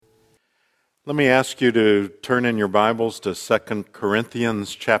Let me ask you to turn in your Bibles to 2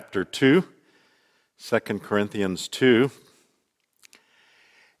 Corinthians chapter 2. 2 Corinthians 2.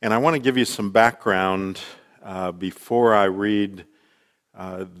 And I want to give you some background before I read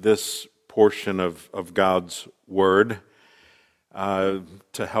this portion of God's Word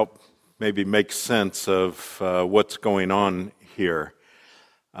to help maybe make sense of what's going on here.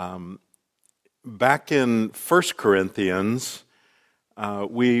 Back in 1 Corinthians,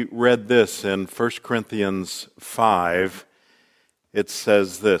 we read this in 1 Corinthians 5. It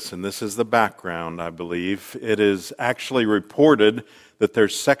says this, and this is the background, I believe. It is actually reported that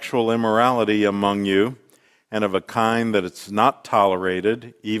there's sexual immorality among you, and of a kind that it's not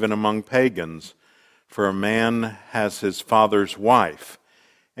tolerated, even among pagans. For a man has his father's wife,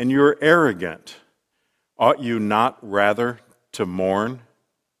 and you're arrogant. Ought you not rather to mourn?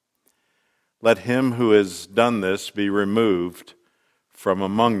 Let him who has done this be removed from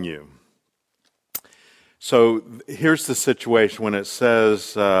among you. So here's the situation when it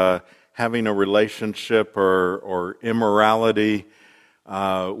says having a relationship or immorality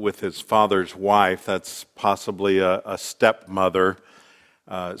with his father's wife. That's possibly a stepmother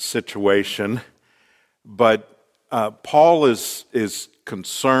situation. But Paul is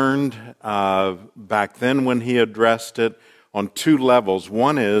concerned back then when he addressed it on two levels.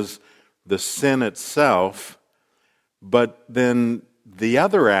 One is the sin itself, but then the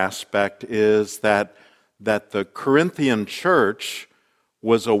other aspect is that the Corinthian church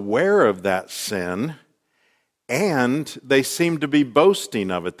was aware of that sin, and they seemed to be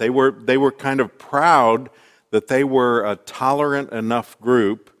boasting of it. They were kind of proud that they were a tolerant enough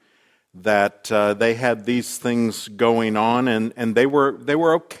group that they had these things going on, and they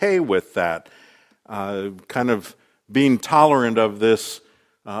were okay with that, kind of being tolerant of this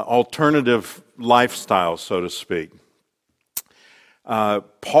alternative lifestyle, so to speak.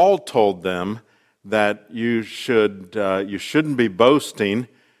 Paul told them that you shouldn't be boasting,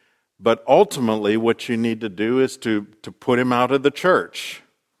 but ultimately what you need to do is to put him out of the church.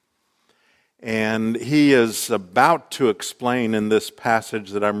 And he is about to explain in this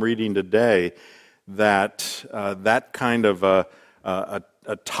passage that I'm reading today that that kind of a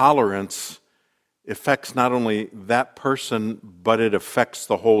tolerance affects not only that person, but it affects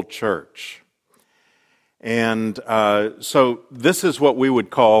the whole church. And so this is what we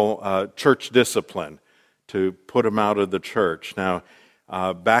would call church discipline, to put them out of the church. Now,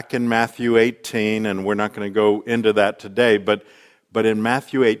 back in Matthew 18, and we're not going to go into that today, but in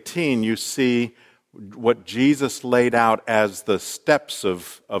Matthew 18, you see what Jesus laid out as the steps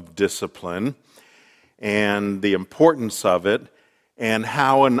of discipline and the importance of it, and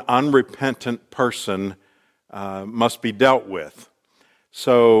how an unrepentant person must be dealt with.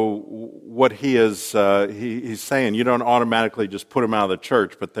 So what he is, he's saying, you don't automatically just put them out of the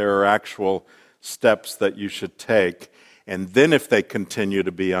church, but there are actual steps that you should take. And then if they continue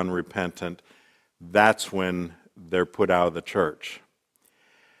to be unrepentant, that's when they're put out of the church.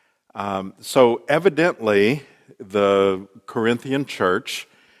 So evidently, the Corinthian church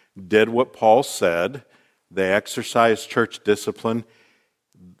did what Paul said. They exercised church discipline.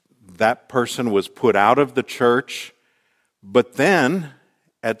 That person was put out of the church, but then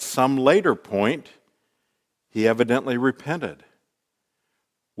at some later point, he evidently repented,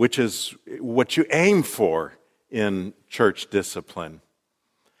 which is what you aim for in church discipline.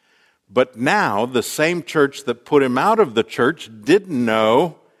 But now, the same church that put him out of the church didn't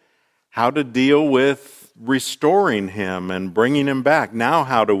know how to deal with restoring him and bringing him back. Now,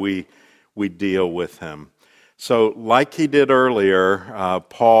 how do we deal with him? So, like he did earlier,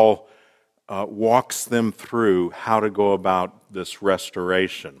 Paul walks them through how to go about this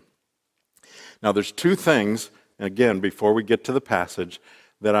restoration. Now, there's two things, again, before we get to the passage,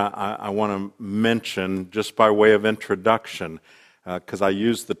 that I want to mention just by way of introduction, because I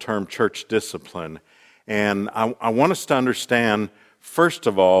use the term church discipline. And I want us to understand, first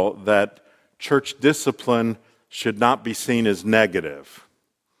of all, that church discipline should not be seen as negative.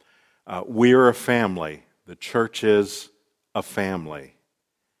 We are a family. The church is a family.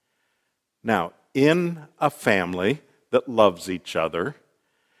 Now, in a family that loves each other,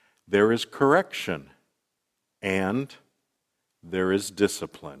 there is correction and there is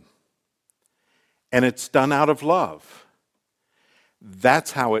discipline. And it's done out of love.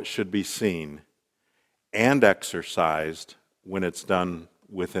 That's how it should be seen and exercised when it's done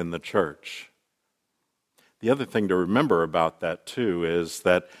within the church. The other thing to remember about that, too, is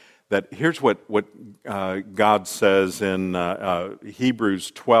that here's what God says in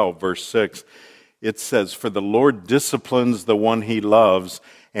Hebrews 12, verse 6. It says, "For the Lord disciplines the one he loves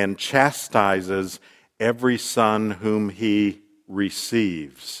and chastises every son whom he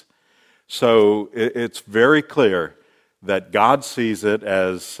receives." So it's very clear that God sees it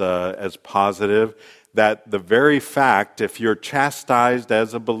as positive, that the very fact, if you're chastised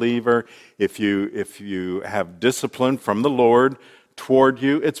as a believer, if you have discipline from the Lord toward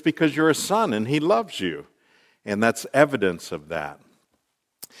you, it's because you're a son and He loves you. And that's evidence of that.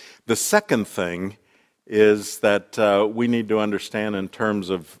 The second thing is that we need to understand in terms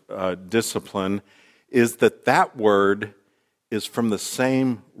of discipline is that word is from the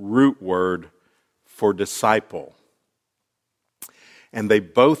same root word for disciple. And they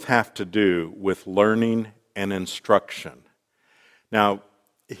both have to do with learning and instruction. Now,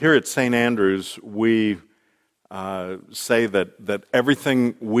 here at St. Andrews, we say that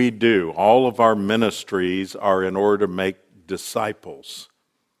everything we do, all of our ministries, are in order to make disciples.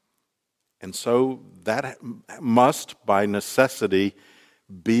 And so that must, by necessity,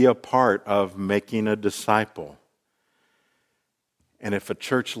 be a part of making a disciple. And if a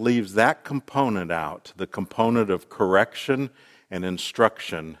church leaves that component out, the component of correction and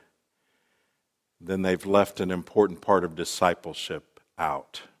instruction, then they've left an important part of discipleship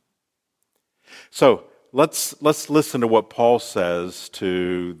out. So let's listen to what Paul says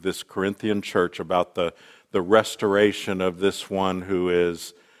to this Corinthian church about the restoration of this one who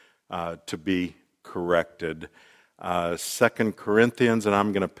is to be corrected. 2 Corinthians, and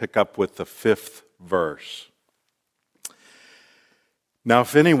I'm going to pick up with the 5th verse. Now,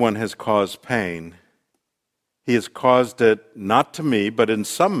 if anyone has caused pain, he has caused it not to me, but in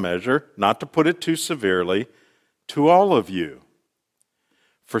some measure, not to put it too severely, to all of you.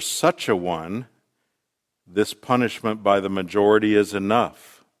 For such a one, this punishment by the majority is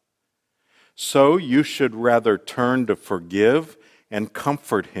enough. So you should rather turn to forgive and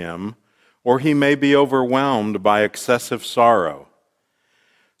comfort him, or he may be overwhelmed by excessive sorrow.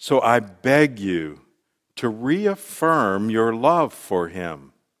 So I beg you to reaffirm your love for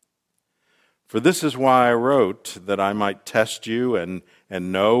him. For this is why I wrote, that I might test you and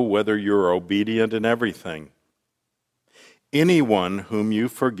know whether you are obedient in everything. Anyone whom you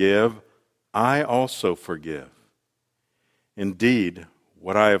forgive, I also forgive. Indeed,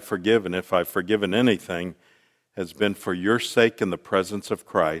 what I have forgiven, if I've forgiven anything, has been for your sake in the presence of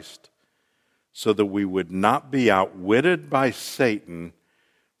Christ, so that we would not be outwitted by Satan,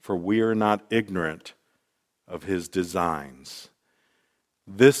 for we are not ignorant of his designs.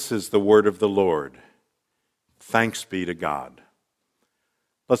 This is the word of the Lord. Thanks be to God.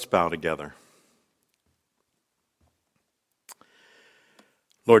 Let's bow together.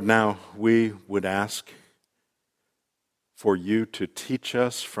 Lord, now we would ask for you to teach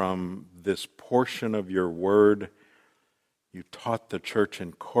us from this portion of your word. You taught the church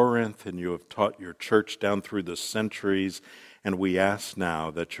in Corinth, and you have taught your church down through the centuries, and we ask now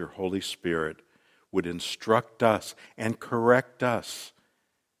that your Holy Spirit would instruct us and correct us,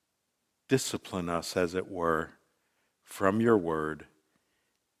 discipline us, as it were, from your word.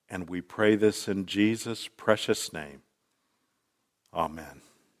 And we pray this in Jesus' precious name. Amen.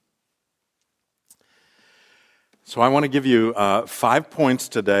 So I want to give you 5 points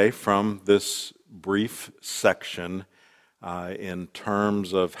today from this brief section in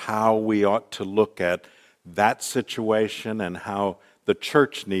terms of how we ought to look at that situation and how the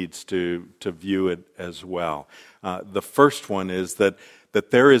church needs to view it as well. The first one is that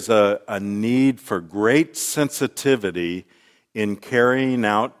there is a need for great sensitivity in carrying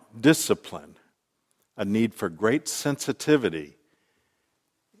out discipline. A need for great sensitivity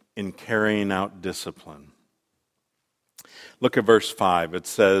in carrying out discipline. Look at verse 5. It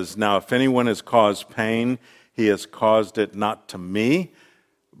says, "Now if anyone has caused pain, he has caused it not to me,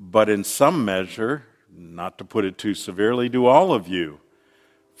 but in some measure, not to put it too severely, to all of you.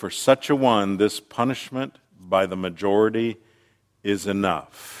 For such a one, this punishment by the majority is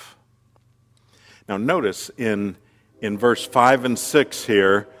enough." Now notice in verse 5 and 6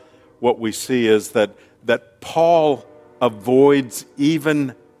 here, what we see is that Paul avoids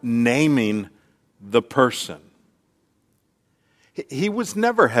even naming the person. He was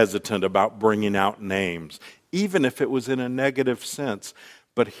never hesitant about bringing out names, even if it was in a negative sense.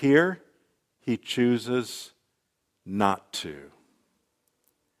 But here, he chooses not to.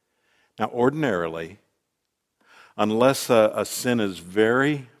 Now, ordinarily, unless a sin is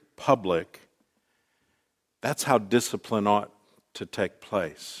very public, that's how discipline ought to take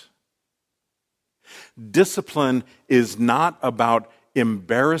place. Discipline is not about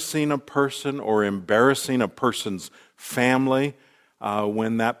embarrassing a person or embarrassing a person's family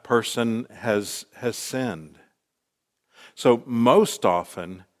when that person has sinned. So most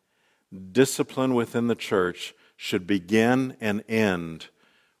often, discipline within the church should begin and end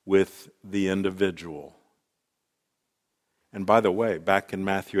with the individual. And by the way, back in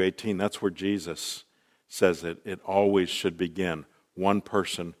Matthew 18, that's where Jesus says it always should begin one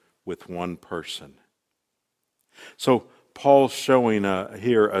person with one person. So Paul's showing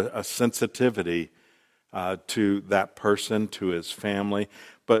here a sensitivity to that person, to his family.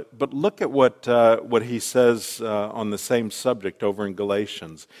 But look at what he says on the same subject over in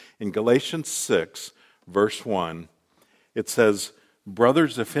Galatians. In Galatians 6, verse 1, it says,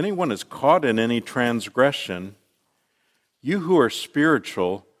 "Brothers, if anyone is caught in any transgression, you who are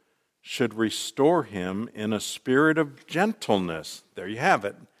spiritual should restore him in a spirit of gentleness." There you have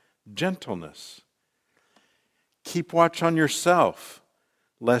it, gentleness. "Keep watch on yourself,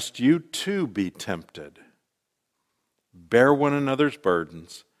 lest you too be tempted. Bear one another's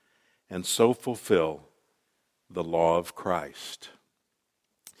burdens, and so fulfill the law of Christ."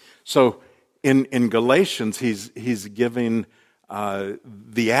 So in Galatians, he's giving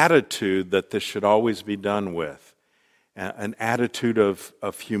the attitude that this should always be done with. An attitude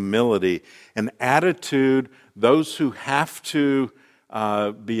of humility, an attitude, those who have to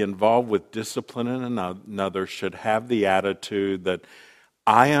be involved with discipline in another should have the attitude that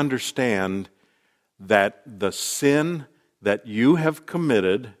I understand that the sin that you have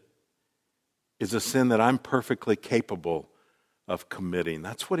committed is a sin that I'm perfectly capable of committing.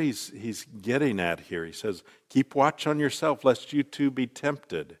 That's what he's getting at here. He says, keep watch on yourself, lest you too be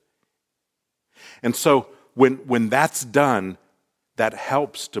tempted. And so when that's done, that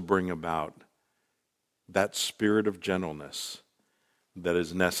helps to bring about that spirit of gentleness that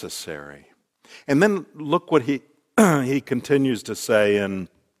is necessary. And then look what he continues to say in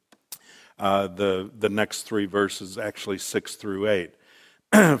the next three verses, actually 6 through 8.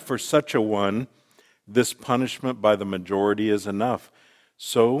 "For such a one, this punishment by the majority is enough.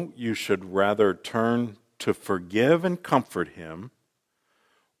 So you should rather turn to forgive and comfort him,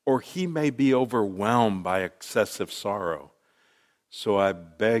 or he may be overwhelmed by excessive sorrow. So I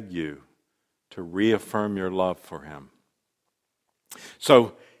beg you to reaffirm your love for him."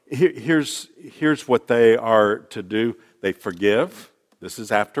 So here's what they are to do. They forgive. This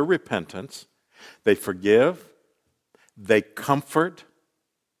is after repentance. They forgive, they comfort,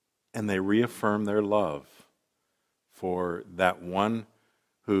 and they reaffirm their love for that one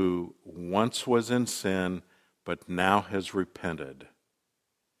who once was in sin but now has repented.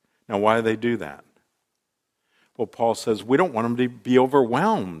 Now, why do they do that? Well, Paul says we don't want them to be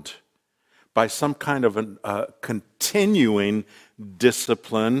overwhelmed by some kind of a continuing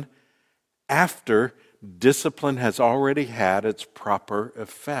discipline after discipline has already had its proper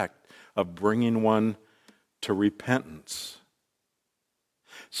effect of bringing one to repentance.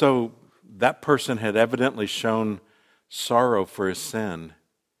 So that person had evidently shown sorrow for his sin,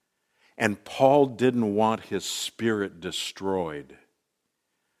 and Paul didn't want his spirit destroyed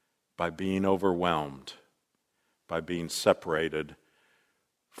by being overwhelmed, by being separated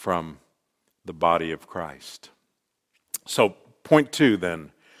from the body of Christ. So point 2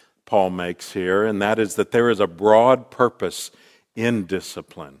 then Paul makes here, and that is that there is a broad purpose in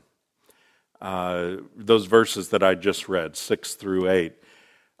discipline. Those verses that I just read, 6 through 8,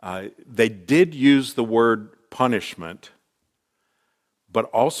 they did use the word punishment, but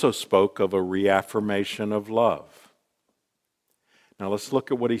also spoke of a reaffirmation of love. Now let's look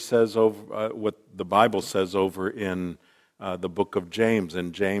at what he says over, what the Bible says over in the book of James,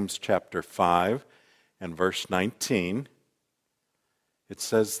 in James chapter 5 and verse 19. It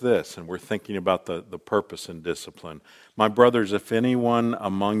says this, and we're thinking about the purpose in discipline. "My brothers, if anyone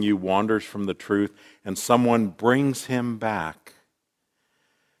among you wanders from the truth and someone brings him back,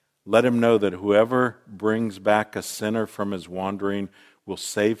 let him know that whoever brings back a sinner from his wandering will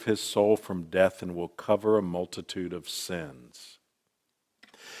save his soul from death and will cover a multitude of sins."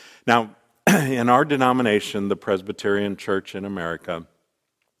 Now, in our denomination, the Presbyterian Church in America,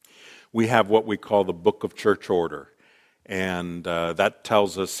 we have what we call the Book of Church Order. And that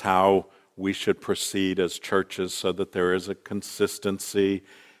tells us how we should proceed as churches so that there is a consistency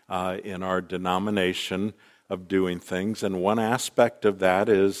in our denomination of doing things. And one aspect of that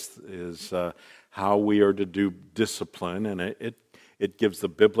is how we are to do discipline. And it gives the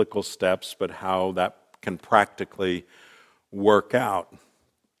biblical steps, but how that can practically work out.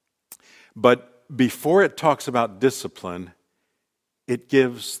 But before it talks about discipline, it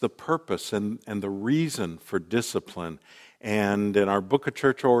gives the purpose and the reason for discipline. And in our Book of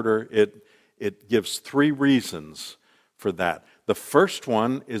Church Order, it gives 3 reasons for that. The first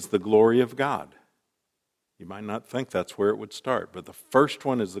one is the glory of God. You might not think that's where it would start, but the first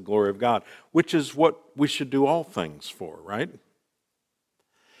one is the glory of God, which is what we should do all things for, right?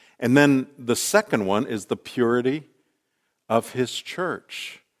 And then the second one is the purity of his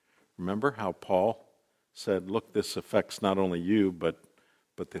church. Remember how Paul said, look, this affects not only you, but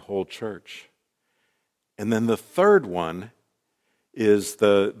the whole church. And then the third one is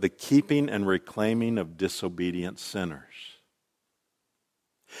the keeping and reclaiming of disobedient sinners.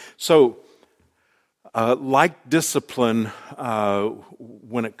 So, like discipline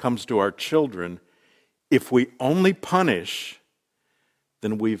when it comes to our children, if we only punish,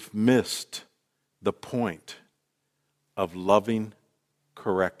 then we've missed the point of loving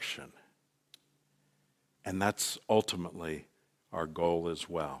correction. And that's ultimately our goal as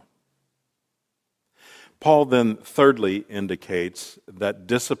well. Paul then thirdly indicates that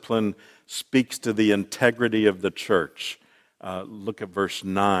discipline speaks to the integrity of the church. Look at verse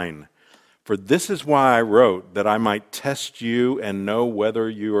 9. For this is why I wrote, that I might test you and know whether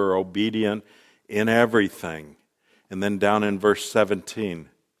you are obedient in everything. And then down in verse 17.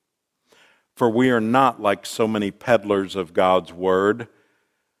 For we are not like so many peddlers of God's word,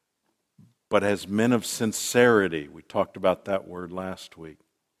 but as men of sincerity. We talked about that word last week.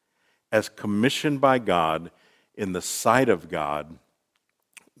 As commissioned by God, in the sight of God,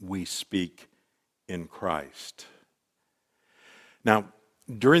 we speak in Christ. Now,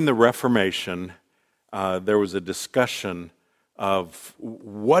 during the Reformation, there was a discussion of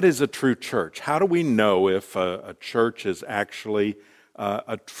what is a true church? How do we know if a church is actually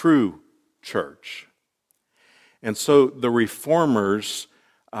a true church? And so the Reformers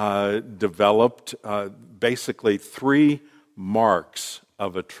developed basically three marks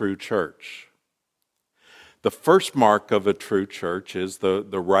of a true church. The first mark of a true church is the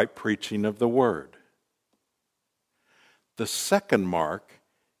right preaching of the word. The second mark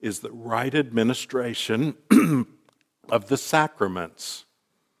is the right administration of the sacraments,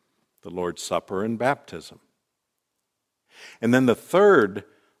 the Lord's Supper and baptism. And then the third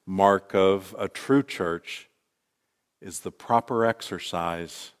mark of a true church is the proper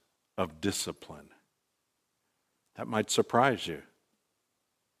exercise of discipline. That might surprise you.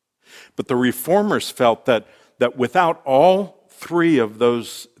 But the Reformers felt that without all three of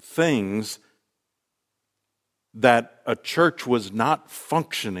those things, that a church was not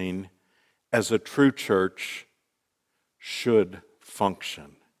functioning as a true church should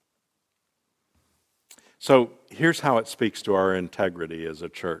function. So here's how it speaks to our integrity as a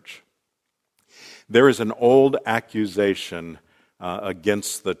church. There is an old accusation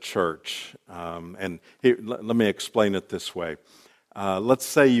against the church. And here, let me explain it this way. Let's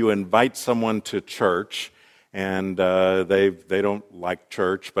say you invite someone to church and they don't like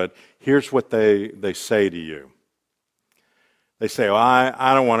church, but here's what they say to you. They say, well,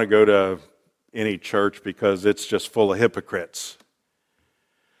 I don't want to go to any church because it's just full of hypocrites.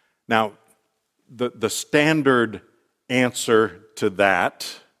 Now, the standard answer to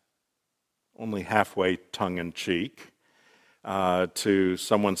that, only halfway tongue-in-cheek, to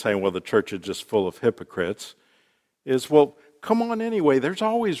someone saying, well, the church is just full of hypocrites, is, well, come on anyway, there's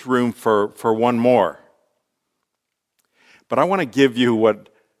always room for one more. But I want to give you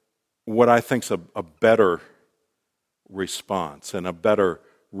what I think's a better response and a better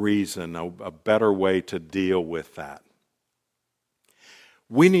reason, a better way to deal with that.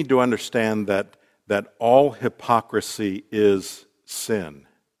 We need to understand that all hypocrisy is sin.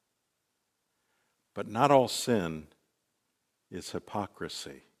 But not all sin is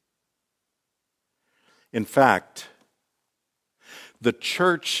hypocrisy. In fact, the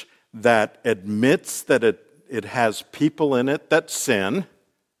church that admits that it has people in it that sin,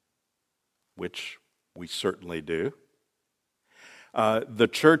 which we certainly do, the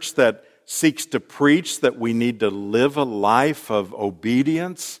church that seeks to preach that we need to live a life of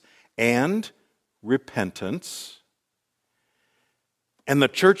obedience and repentance, and the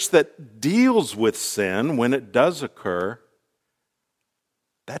church that deals with sin when it does occur,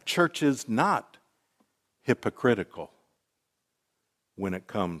 that church is not hypocritical when it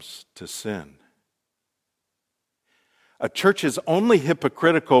comes to sin. A church is only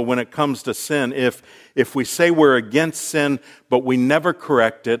hypocritical when it comes to sin if we say we're against sin, but we never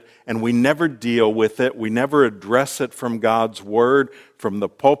correct it and we never deal with it. We never address it from God's word, from the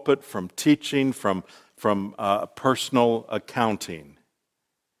pulpit, from teaching, from personal accounting.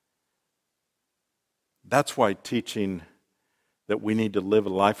 That's why teaching that we need to live a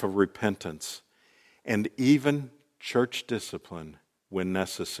life of repentance and even church discipline when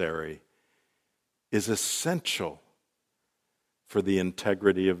necessary is essential for the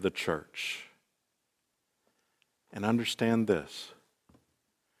integrity of the church. And understand this: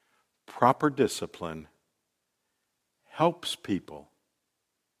 proper discipline helps people.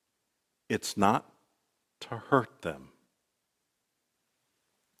 It's not to hurt them.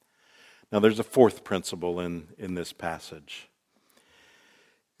 Now there's a fourth principle in this passage.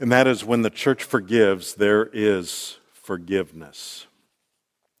 And that is when the church forgives, there is forgiveness.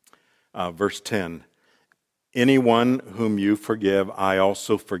 Verse 10, anyone whom you forgive, I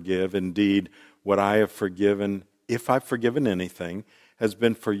also forgive. Indeed, what I have forgiven, if I've forgiven anything, has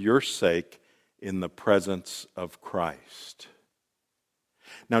been for your sake in the presence of Christ.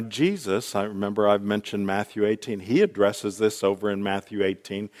 Now Jesus, I remember I've mentioned Matthew 18, he addresses this over in Matthew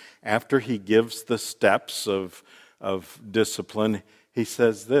 18. After he gives the steps of discipline, he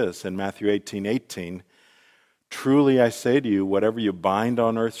says this in Matthew 18:18, truly I say to you, whatever you bind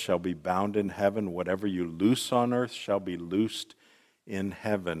on earth shall be bound in heaven, whatever you loose on earth shall be loosed in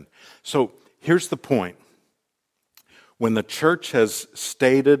heaven. So here's the point. When the church has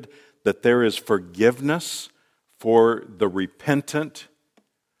stated that there is forgiveness for the repentant,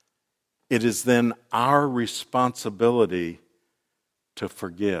 it is then our responsibility to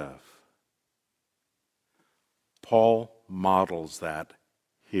forgive. Paul models that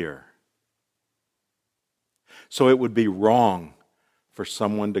here. So it would be wrong for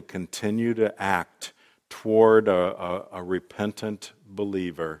someone to continue to act toward a repentant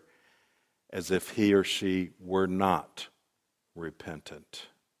believer as if he or she were not repentant.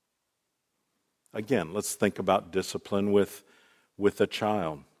 Again, let's think about discipline with a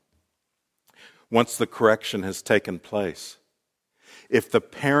child. Once the correction has taken place, if the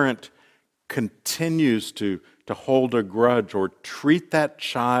parent continues to hold a grudge or treat that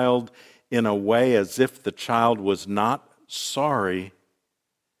child in a way as if the child was not sorry,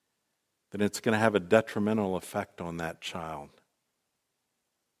 then it's going to have a detrimental effect on that child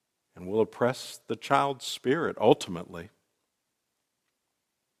and will oppress the child's spirit ultimately.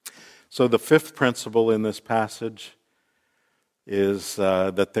 So the fifth principle in this passage is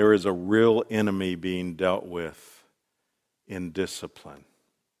that there is a real enemy being dealt with in discipline.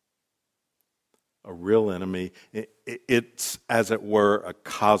 A real enemy. It's, as it were, a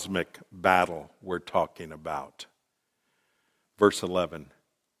cosmic battle we're talking about. Verse 11.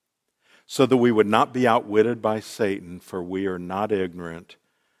 So that we would not be outwitted by Satan, for we are not ignorant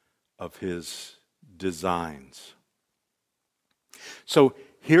of his designs. So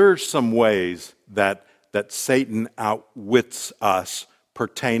here are some ways that Satan outwits us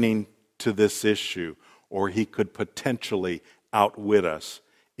pertaining to this issue, or he could potentially outwit us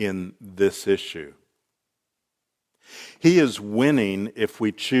in this issue. He is winning if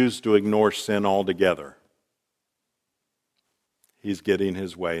we choose to ignore sin altogether. He's getting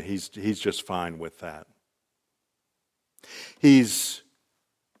his way. He's just fine with that. He's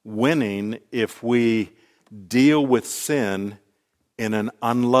winning if we deal with sin in an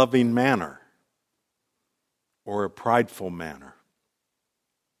unloving manner or a prideful manner.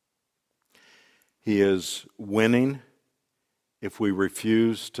 He is winning if we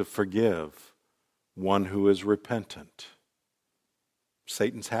refuse to forgive one who is repentant.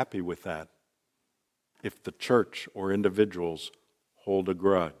 Satan's happy with that if the church or individuals hold a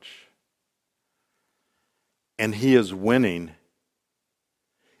grudge. And he is winning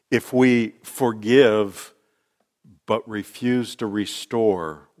if we forgive but refuse to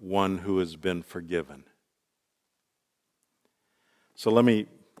restore one who has been forgiven. So let me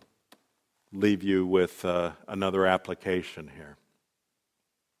leave you with another application here.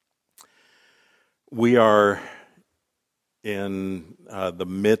 We are in the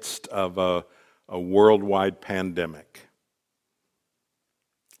midst of a worldwide pandemic.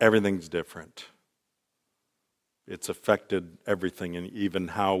 Everything's different. It's affected everything, and even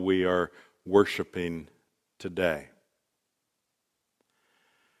how we are worshiping today.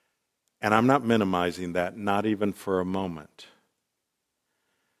 And I'm not minimizing that, not even for a moment.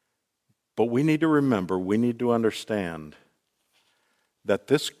 But we need to remember, we need to understand that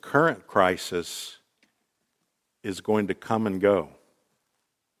this current crisis is going to come and go.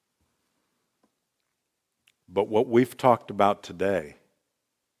 But what we've talked about today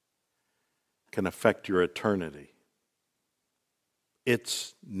can affect your eternity.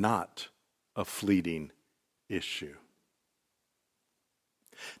 It's not a fleeting issue.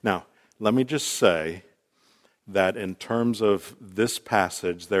 Now, let me just say that in terms of this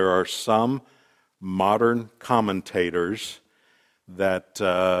passage, there are some modern commentators that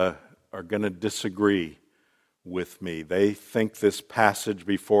are going to disagree with me. They think this passage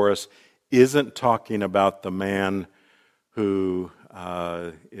before us isn't talking about the man who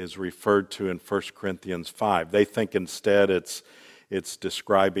is referred to in 1 Corinthians 5. They think instead it's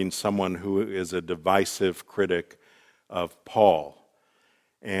describing someone who is a divisive critic of Paul.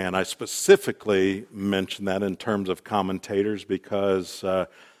 And I specifically mention that in terms of commentators because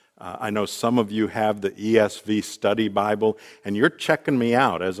I know some of you have the ESV Study Bible, and you're checking me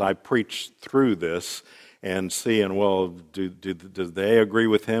out as I preach through this. and seeing, well, do they agree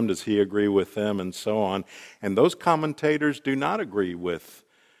with him? Does he agree with them? And so on. And those commentators do not agree with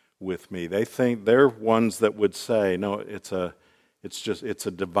me. They think they're ones that would say, no, it's a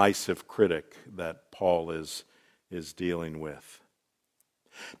divisive critic that Paul is dealing with.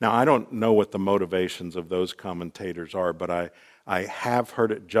 Now, I don't know what the motivations of those commentators are, but I have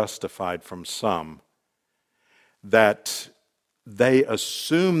heard it justified from some that they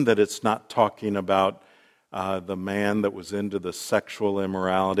assume that it's not talking about the man that was into the sexual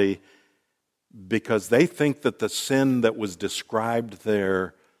immorality because they think that the sin that was described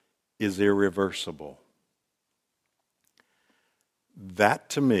there is irreversible. That,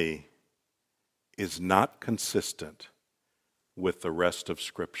 to me, is not consistent with the rest of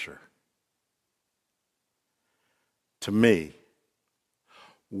Scripture. To me,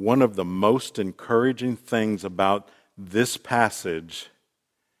 one of the most encouraging things about this passage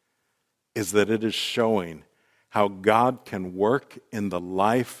is that it is showing how God can work in the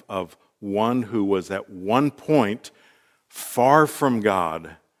life of one who was at one point far from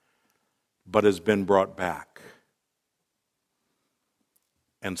God, but has been brought back.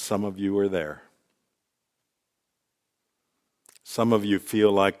 And some of you are there. Some of you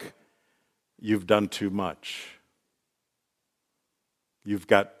feel like you've done too much. You've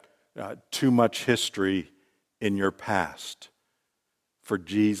got too much history in your past for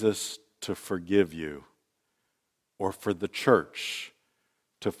Jesus to forgive you or for the church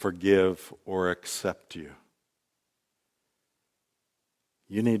to forgive or accept you.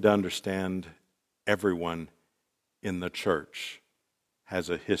 You need to understand everyone in the church has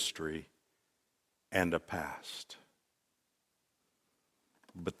a history and a past.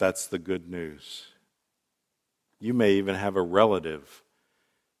 But that's the good news. You may even have a relative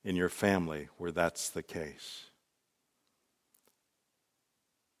in your family where that's the case.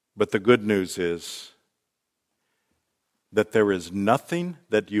 But the good news is that there is nothing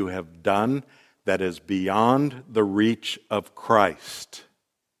that you have done that is beyond the reach of Christ.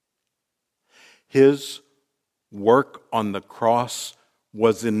 His work on the cross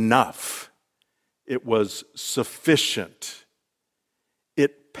was enough. It was sufficient.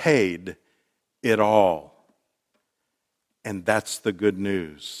 It paid it all. And that's the good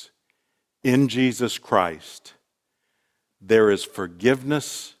news. In Jesus Christ, there is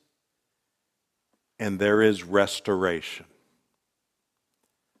forgiveness and there is restoration.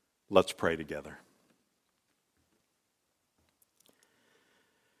 Let's pray together.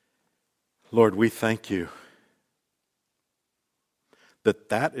 Lord, we thank you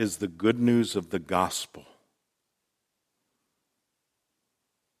that is the good news of the gospel.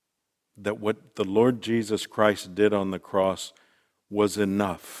 That what the Lord Jesus Christ did on the cross was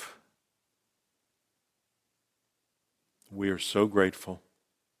enough. We are so grateful.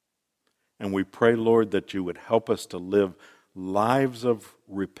 And we pray, Lord, that you would help us to live lives of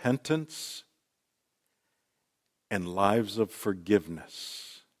repentance and lives of forgiveness.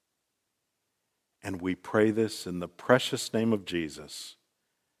 And we pray this in the precious name of Jesus.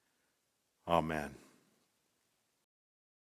 Amen.